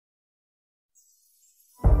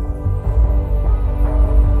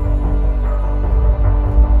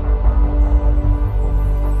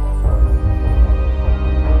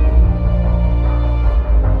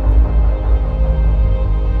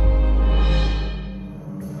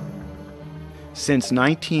Since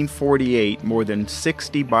 1948, more than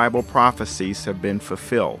 60 Bible prophecies have been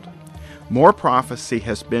fulfilled. More prophecy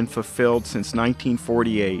has been fulfilled since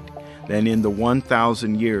 1948 than in the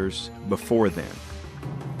 1,000 years before then.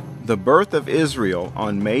 The birth of Israel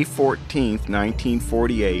on May 14,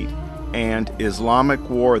 1948, and Islamic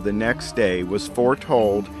war the next day was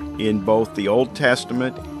foretold in both the Old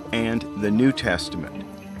Testament and the New Testament.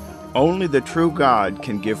 Only the true God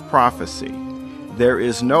can give prophecy. There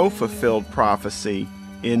is no fulfilled prophecy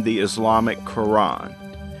in the Islamic Quran.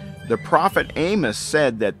 The prophet Amos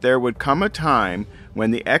said that there would come a time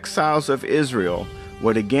when the exiles of Israel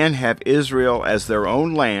would again have Israel as their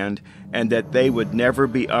own land and that they would never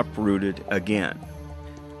be uprooted again.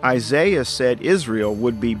 Isaiah said Israel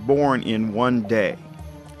would be born in one day.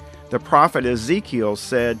 The prophet Ezekiel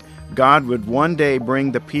said God would one day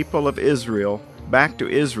bring the people of Israel back to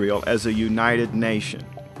Israel as a united nation.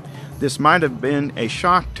 This might have been a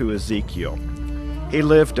shock to Ezekiel. He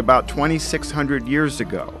lived about 2,600 years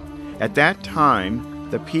ago. At that time,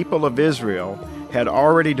 the people of Israel had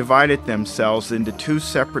already divided themselves into two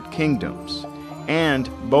separate kingdoms, and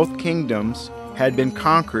both kingdoms had been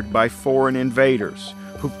conquered by foreign invaders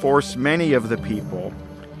who forced many of the people,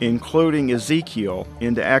 including Ezekiel,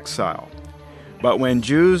 into exile. But when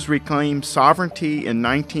Jews reclaimed sovereignty in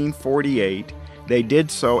 1948, they did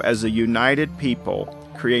so as a united people,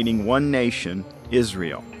 creating one nation,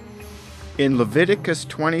 Israel. In Leviticus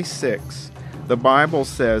 26, the Bible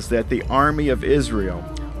says that the army of Israel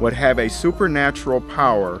would have a supernatural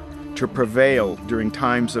power to prevail during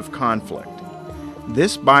times of conflict.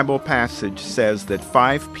 This Bible passage says that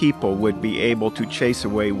 5 people would be able to chase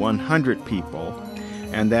away 100 people,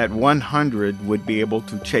 and that 100 would be able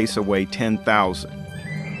to chase away 10,000.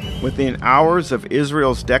 Within hours of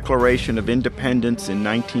Israel's declaration of independence in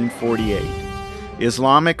 1948,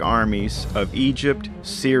 Islamic armies of Egypt,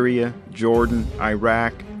 Syria, Jordan,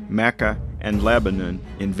 Iraq, Mecca, and Lebanon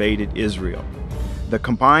invaded Israel. The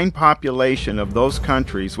combined population of those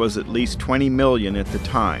countries was at least 20 million at the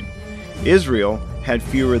time. Israel had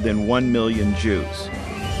fewer than 1 million Jews.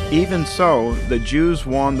 Even so, the Jews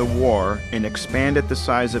won the war and expanded the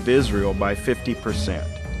size of Israel by 50%.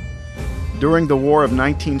 During the War of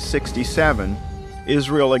 1967,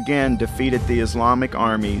 Israel again defeated the Islamic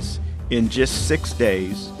armies in just 6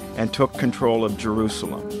 days and took control of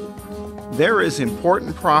Jerusalem. There is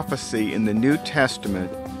important prophecy in the New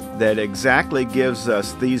Testament that exactly gives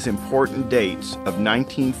us these important dates of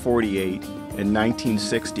 1948 and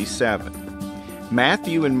 1967.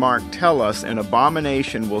 Matthew and Mark tell us an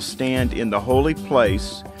abomination will stand in the holy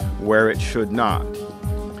place where it should not.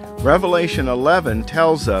 Revelation 11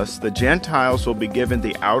 tells us the Gentiles will be given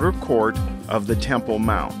the outer court of the Temple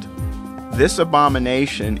Mount. This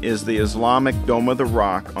abomination is the Islamic Dome of the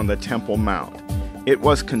Rock on the Temple Mount. It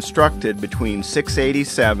was constructed between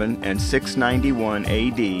 687 and 691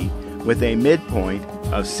 AD with a midpoint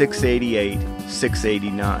of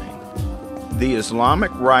 688-689. The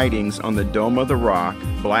Islamic writings on the Dome of the Rock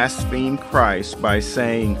blaspheme Christ by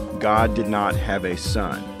saying God did not have a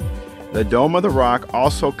son. The Dome of the Rock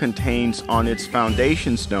also contains on its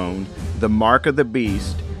foundation stone the mark of the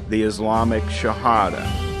beast, the Islamic Shahada.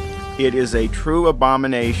 It is a true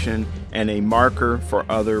abomination and a marker for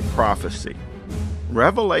other prophecy.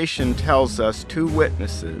 Revelation tells us 2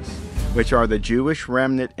 witnesses, which are the Jewish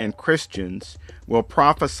remnant and Christians, will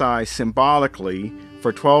prophesy symbolically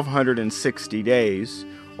for 1,260 days,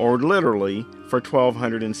 or literally for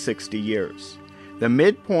 1,260 years. The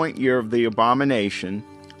midpoint year of the abomination,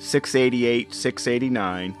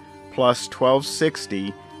 688-689, plus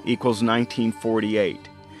 1260 equals 1948.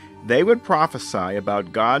 They would prophesy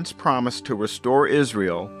about God's promise to restore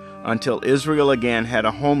Israel until Israel again had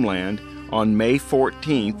a homeland on May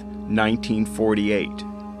 14, 1948.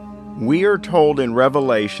 We are told in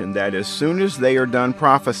Revelation that as soon as they are done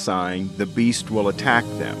prophesying, the beast will attack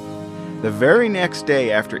them. The very next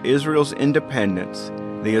day after Israel's independence,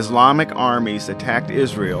 the Islamic armies attacked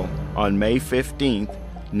Israel on May 15,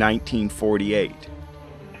 1948.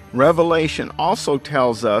 Revelation also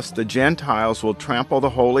tells us the Gentiles will trample the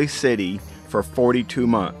holy city for 42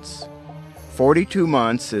 months. 42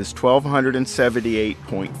 months is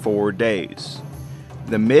 1,278.4 days.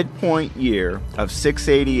 The midpoint year of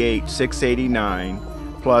 688-689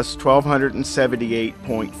 plus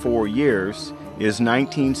 1,278.4 years is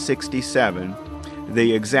 1967,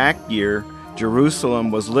 the exact year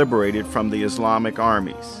Jerusalem was liberated from the Islamic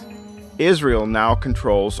armies. Israel now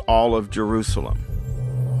controls all of Jerusalem.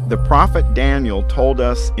 The prophet Daniel told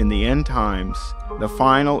us in the end times the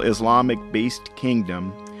final Islamic beast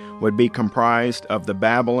kingdom would be comprised of the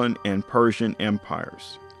Babylon and Persian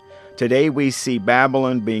empires. Today we see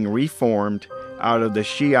Babylon being reformed out of the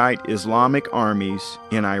Shiite Islamic armies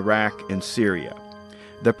in Iraq and Syria.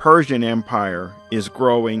 The Persian Empire is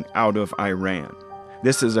growing out of Iran.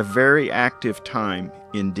 This is a very active time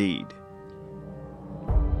indeed.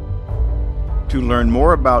 To learn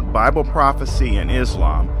more about Bible prophecy and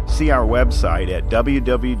Islam, see our website at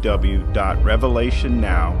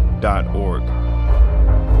www.revelationnow.org.